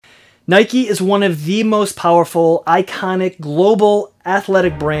Nike is one of the most powerful, iconic, global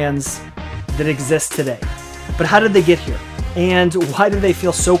athletic brands that exist today. But how did they get here? And why do they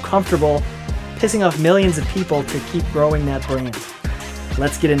feel so comfortable pissing off millions of people to keep growing that brand?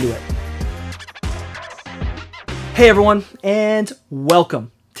 Let's get into it. Hey everyone, and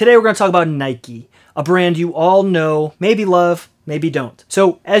welcome. Today we're going to talk about Nike, a brand you all know, maybe love, maybe don't.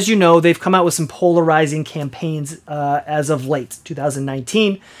 So as you know, they've come out with some polarizing campaigns as of late.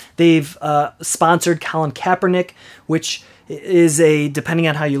 2019, they've sponsored Colin Kaepernick, which is depending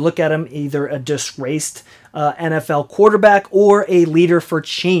on how you look at him, either a disgraced NFL quarterback or a leader for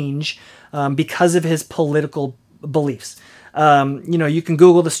change because of his political beliefs. You can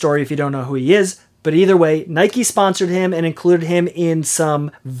Google the story if you don't know who he is. But either way, Nike sponsored him and included him in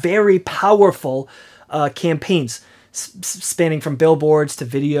some very powerful campaigns, spanning from billboards to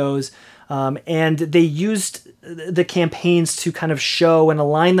videos. And they used the campaigns to kind of show and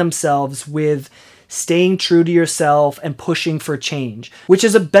align themselves with staying true to yourself and pushing for change, which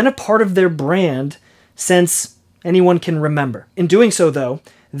has been a part of their brand since anyone can remember. In doing so, though,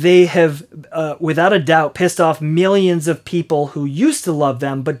 they have, without a doubt, pissed off millions of people who used to love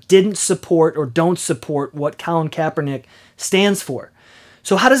them but didn't support or don't support what Colin Kaepernick stands for.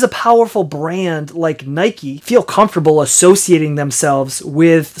 So how does a powerful brand like Nike feel comfortable associating themselves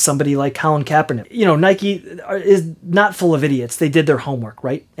with somebody like Colin Kaepernick? Nike is not full of idiots. They did their homework,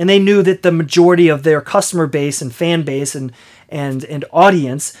 right? And they knew that the majority of their customer base and fan base and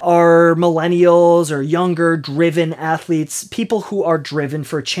audience are millennials or younger, driven athletes, people who are driven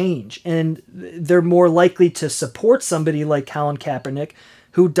for change. And they're more likely to support somebody like Colin Kaepernick,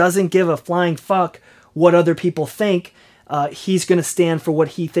 who doesn't give a flying fuck what other people think. He's going to stand for what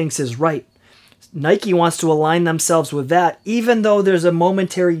he thinks is right. Nike wants to align themselves with that, even though there's a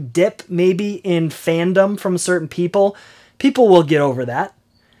momentary dip maybe in fandom from certain people. People will get over that,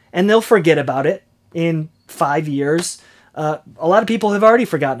 and they'll forget about it in 5 years. A lot of people have already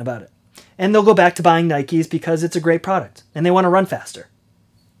forgotten about it, and they'll go back to buying Nikes because it's a great product, and they want to run faster,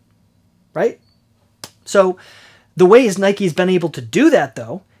 right? So the ways Nike's been able to do that,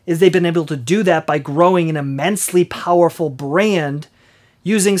 though, is they've been able to do that by growing an immensely powerful brand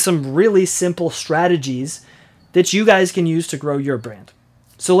using some really simple strategies that you guys can use to grow your brand.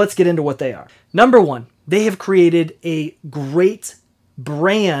 So let's get into what they are. Number one, they have created a great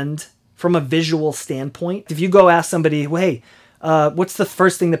brand from a visual standpoint. If you go ask somebody, hey, what's the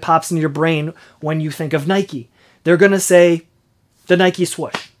first thing that pops into your brain when you think of Nike? They're going to say the Nike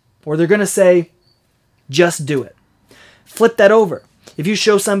swoosh, or they're going to say, just do it. Flip that over. If you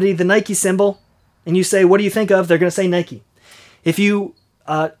show somebody the Nike symbol and you say, what do you think of? They're going to say Nike. If you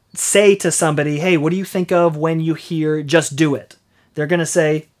say to somebody, hey, what do you think of when you hear just do it? They're going to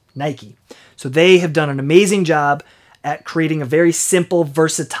say Nike. So they have done an amazing job at creating a very simple,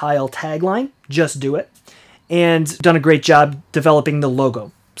 versatile tagline, just do it, and done a great job developing the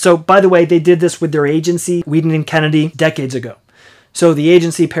logo. So by the way, they did this with their agency, Wieden & Kennedy, decades ago. So the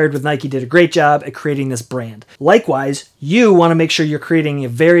agency paired with Nike did a great job at creating this brand. Likewise, you want to make sure you're creating a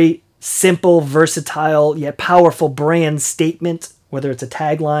very simple, versatile, yet powerful brand statement, whether it's a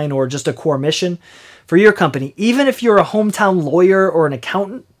tagline or just a core mission for your company, even if you're a hometown lawyer or an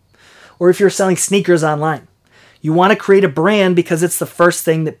accountant, or if you're selling sneakers online. You want to create a brand because it's the first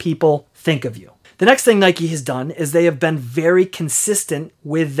thing that people think of you. The next thing Nike has done is they have been very consistent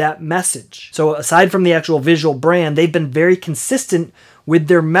with that message. So aside from the actual visual brand, they've been very consistent with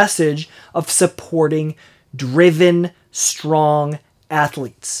their message of supporting driven, strong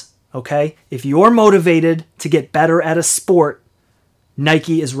athletes. Okay? If you're motivated to get better at a sport,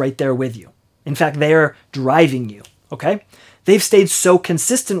 Nike is right there with you. In fact, they are driving you. Okay? They've stayed so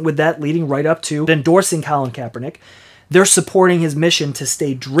consistent with that, leading right up to endorsing Colin Kaepernick. They're supporting his mission to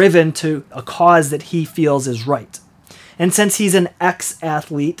stay driven to a cause that he feels is right. And since he's an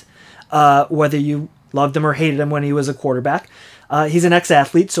ex-athlete, whether you loved him or hated him when he was a quarterback, he's an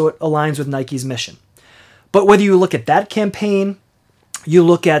ex-athlete, so it aligns with Nike's mission. But whether you look at that campaign, you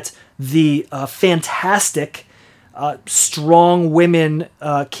look at the fantastic strong women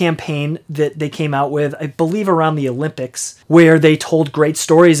campaign that they came out with, I believe around the Olympics, where they told great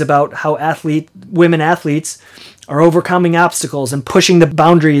stories about how women athletes are overcoming obstacles and pushing the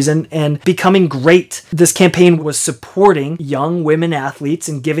boundaries and becoming great. This campaign was supporting young women athletes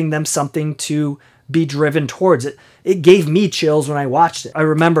and giving them something to be driven towards. It gave me chills when I watched it. I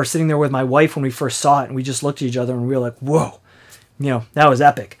remember sitting there with my wife when we first saw it, and we just looked at each other and we were like, whoa, that was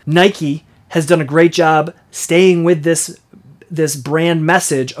epic. Nike has done a great job staying with this brand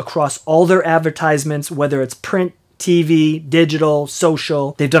message across all their advertisements, whether it's print, TV, digital,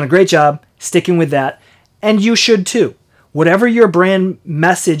 social. They've done a great job sticking with that. And you should too. Whatever your brand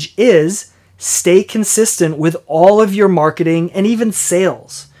message is, stay consistent with all of your marketing and even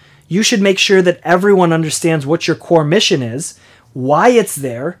sales. You should make sure that everyone understands what your core mission is, why it's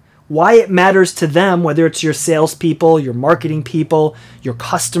there, why it matters to them, whether it's your salespeople, your marketing people, your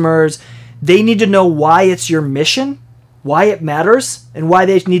customers. They need to know why it's your mission, why it matters, and why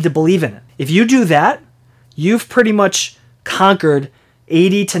they need to believe in it. If you do that, you've pretty much conquered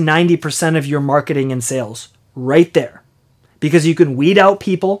 80 to 90% of your marketing and sales right there. Because you can weed out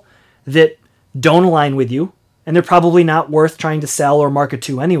people that don't align with you, and they're probably not worth trying to sell or market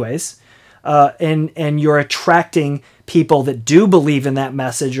to anyways. And you're attracting people that do believe in that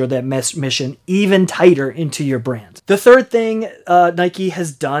message or that mission even tighter into your brand. The third thing Nike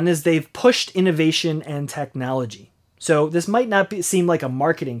has done is they've pushed innovation and technology. So this might not seem like a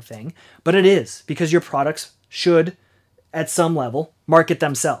marketing thing, but it is, because your products should, at some level, market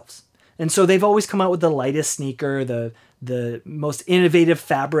themselves. And so they've always come out with the lightest sneaker, the most innovative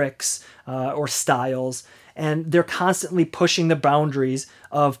fabrics or styles, and they're constantly pushing the boundaries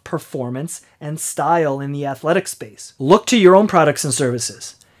of performance and style in the athletic space. Look to your own products and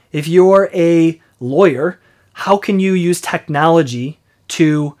services. If you're a lawyer, how can you use technology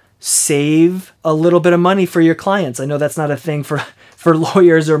to save a little bit of money for your clients? I know that's not a thing for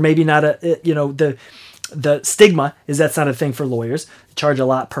lawyers, or maybe not the stigma is that's not a thing for lawyers. They charge a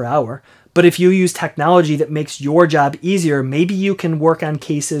lot per hour. But if you use technology that makes your job easier, maybe you can work on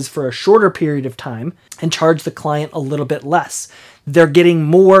cases for a shorter period of time and charge the client a little bit less. They're getting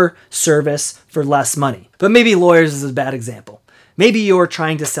more service for less money. But maybe lawyers is a bad example. Maybe you're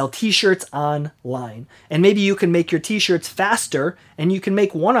trying to sell t-shirts online, and maybe you can make your t-shirts faster, and you can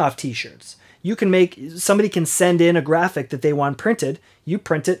make one-off t-shirts. Somebody can send in a graphic that they want printed, you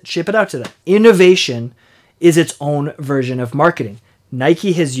print it, ship it out to them. Innovation is its own version of marketing.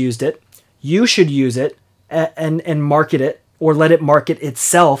 Nike has used it. You should use it and market it, or let it market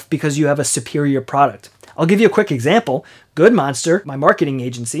itself, because you have a superior product. I'll give you a quick example. Good Monster, my marketing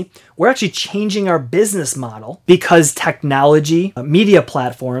agency, we're actually changing our business model because technology, media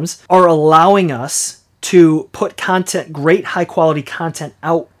platforms are allowing us to put content, great high quality content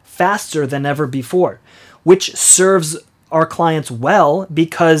out faster than ever before, which serves our clients well,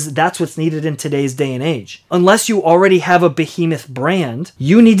 because that's what's needed in today's day and age. Unless you already have a behemoth brand,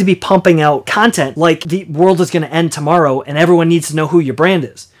 you need to be pumping out content like the world is going to end tomorrow and everyone needs to know who your brand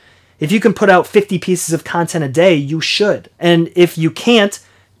is. If you can put out 50 pieces of content a day, you should. And if you can't,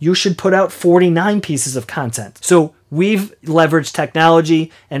 you should put out 49 pieces of content. So we've leveraged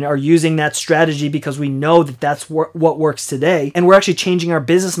technology and are using that strategy because we know that that's what works today. And we're actually changing our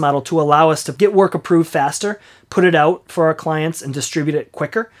business model to allow us to get work approved faster, put it out for our clients and distribute it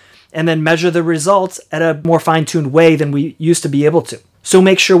quicker, and then measure the results at a more fine-tuned way than we used to be able to. So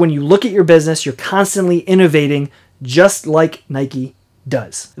make sure when you look at your business, you're constantly innovating, just like Nike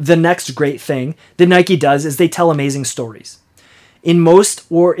does. The next great thing that Nike does is they tell amazing stories. In most,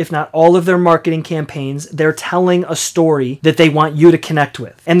 or if not all of their marketing campaigns, they're telling a story that they want you to connect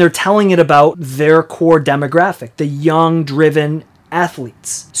with. And they're telling it about their core demographic, the young, driven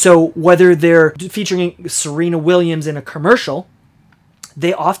athletes. So whether they're featuring Serena Williams in a commercial,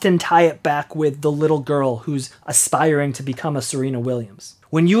 they often tie it back with the little girl who's aspiring to become a Serena Williams.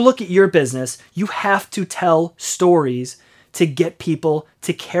 When you look at your business, you have to tell stories to get people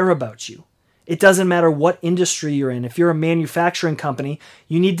to care about you. It doesn't matter what industry you're in. If you're a manufacturing company,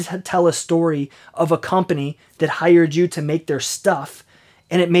 you need to tell a story of a company that hired you to make their stuff,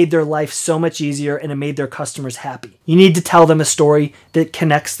 and it made their life so much easier and it made their customers happy. You need to tell them a story that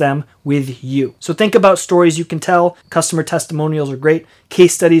connects them with you. So think about stories you can tell. Customer testimonials are great.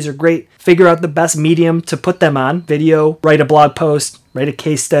 Case studies are great. Figure out the best medium to put them on. Video, write a blog post, write a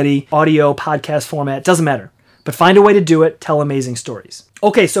case study, audio, podcast format. It doesn't matter. But find a way to do it. Tell amazing stories.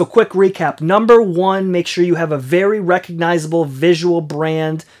 Okay, so quick recap. Number one, make sure you have a very recognizable visual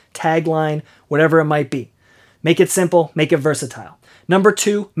brand, tagline, whatever it might be. Make it simple, make it versatile. Number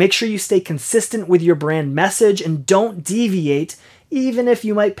two, make sure you stay consistent with your brand message and don't deviate, even if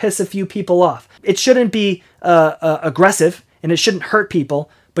you might piss a few people off. It shouldn't be aggressive and it shouldn't hurt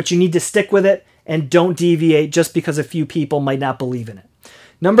people, but you need to stick with it and don't deviate just because a few people might not believe in it.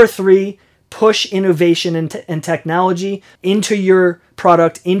 Number three, push innovation and technology into your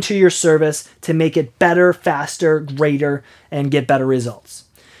product, into your service to make it better, faster, greater, and get better results.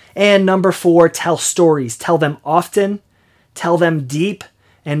 And number four, tell stories. Tell them often, tell them deep,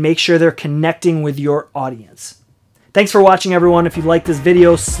 and make sure they're connecting with your audience. Thanks for watching, everyone. If you like this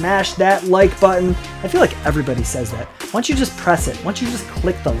video, smash that like button. I feel like everybody says that. Why don't you just press it? Why don't you just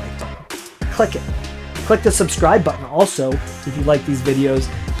click the like button? Click it. Click the subscribe button also if you like these videos.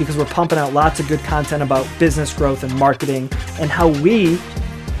 because we're pumping out lots of good content about business growth and marketing and how we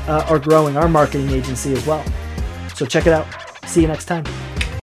are growing our marketing agency as well. So check it out. See you next time.